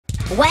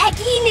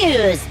Wacky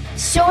news.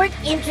 Short,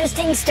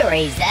 interesting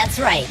stories. That's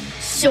right.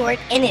 Short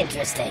and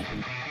interesting.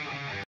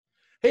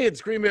 Hey, it's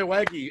Green Bay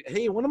Wacky.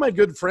 Hey, one of my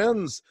good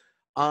friends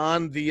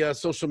on the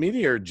social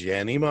media,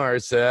 Jenny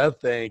Marsa.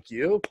 Thank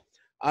you.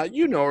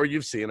 You know her.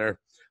 You've seen her.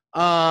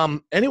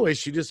 Anyway,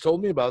 she just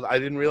told me about it. I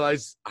didn't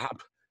realize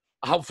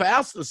how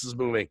fast this is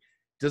moving.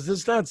 Does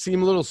this not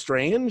seem a little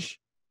strange?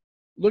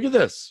 Look at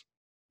this.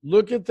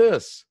 Look at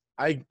this.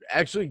 I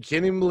actually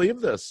can't even believe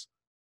this.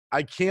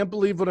 I can't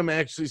believe what I'm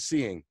actually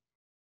seeing.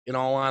 In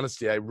all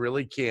honesty, I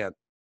really can't.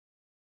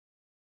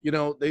 You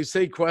know, they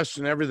say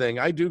question everything.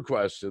 I do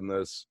question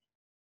this.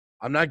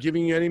 I'm not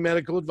giving you any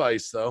medical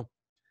advice, though.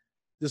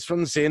 This is from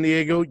the San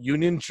Diego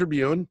Union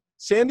Tribune.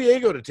 San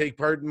Diego to take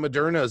part in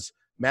Moderna's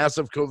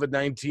massive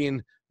COVID-19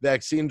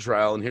 vaccine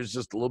trial. And here's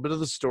just a little bit of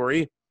the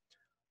story.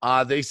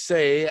 They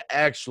say,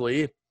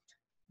 actually,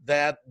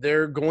 that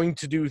they're going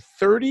to do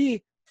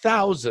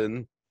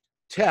 30,000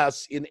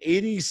 tests in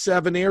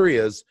 87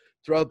 areas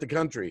throughout the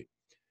country.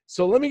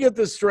 So let me get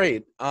this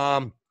straight.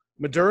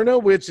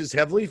 Moderna, which is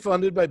heavily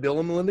funded by Bill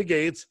and Melinda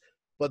Gates,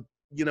 but,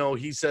 you know,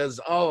 he says,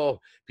 oh,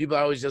 people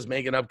are always just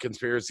making up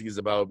conspiracies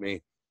about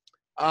me.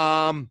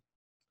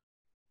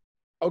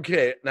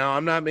 Okay, now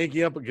I'm not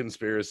making up a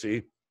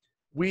conspiracy.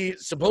 We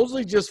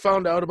supposedly just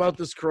found out about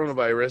this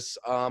coronavirus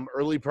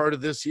early part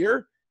of this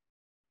year,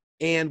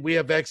 and we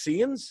have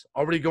vaccines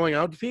already going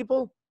out to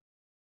people?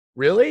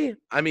 Really?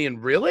 I mean,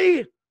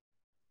 really?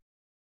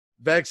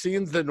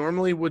 Vaccines that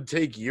normally would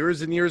take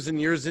years and years and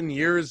years and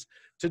years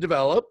to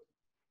develop.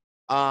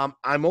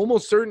 I'm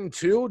almost certain,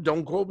 too,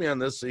 don't quote me on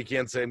this, so you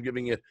can't say I'm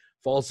giving you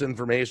false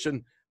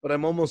information, but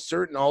I'm almost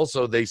certain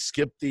also they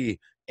skipped the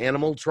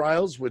animal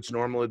trials, which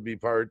normally would be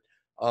part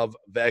of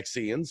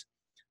vaccines.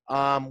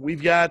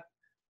 We've got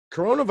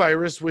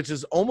coronavirus, which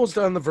is almost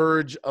on the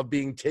verge of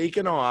being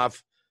taken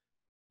off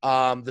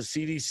the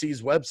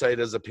CDC's website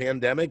as a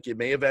pandemic. It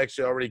may have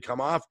actually already come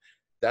off.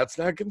 That's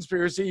not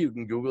conspiracy. You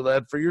can Google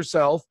that for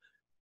yourself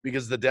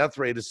because the death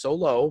rate is so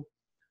low.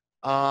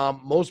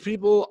 Most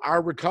people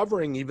are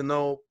recovering, even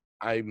though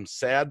I'm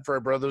sad for our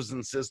brothers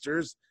and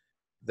sisters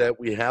that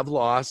we have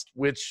lost,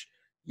 which,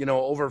 you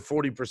know, over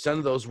 40%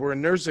 of those were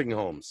in nursing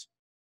homes.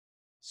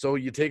 So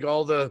you take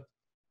all the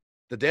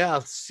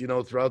deaths, you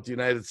know, throughout the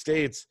United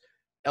States,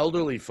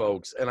 elderly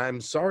folks, and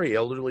I'm sorry,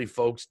 elderly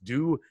folks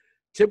do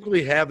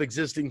typically have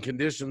existing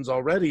conditions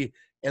already,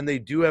 and they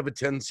do have a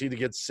tendency to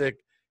get sick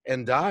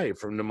and die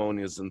from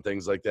pneumonias and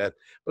things like that.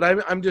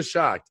 But I'm just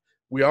shocked.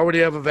 We already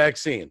have a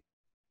vaccine.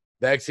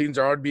 Vaccines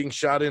are already being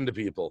shot into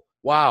people.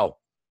 Wow.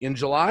 In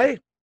July?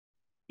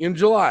 In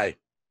July.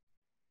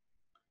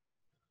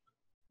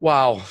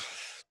 Wow.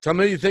 Tell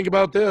me what you think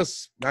about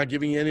this. Not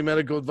giving you any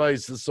medical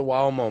advice. This is a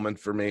wow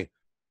moment for me.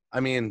 I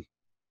mean,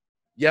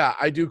 yeah,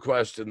 I do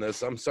question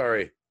this. I'm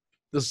sorry.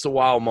 This is a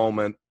wow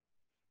moment.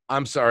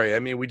 I'm sorry. I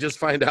mean, we just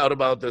find out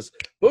about this.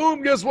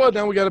 Boom, guess what?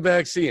 Now we got a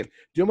vaccine. Do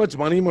you know how much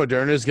money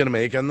Moderna is going to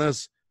make on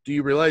this? Do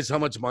you realize how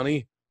much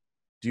money?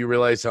 Do you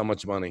realize how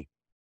much money?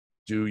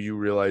 Do you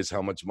realize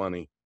how much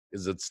money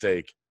is at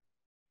stake?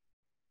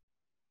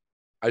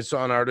 I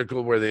saw an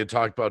article where they had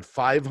talked about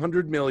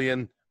 500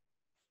 million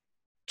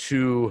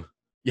to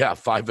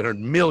 500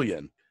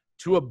 million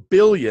to a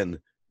billion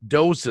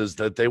doses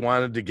that they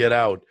wanted to get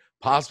out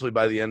possibly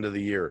by the end of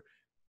the year.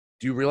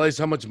 Do you realize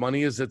how much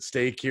money is at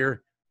stake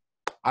here?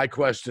 I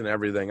question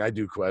everything. I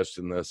do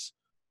question this,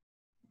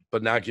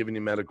 but not giving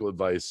you medical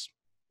advice.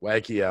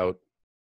 Wacky out.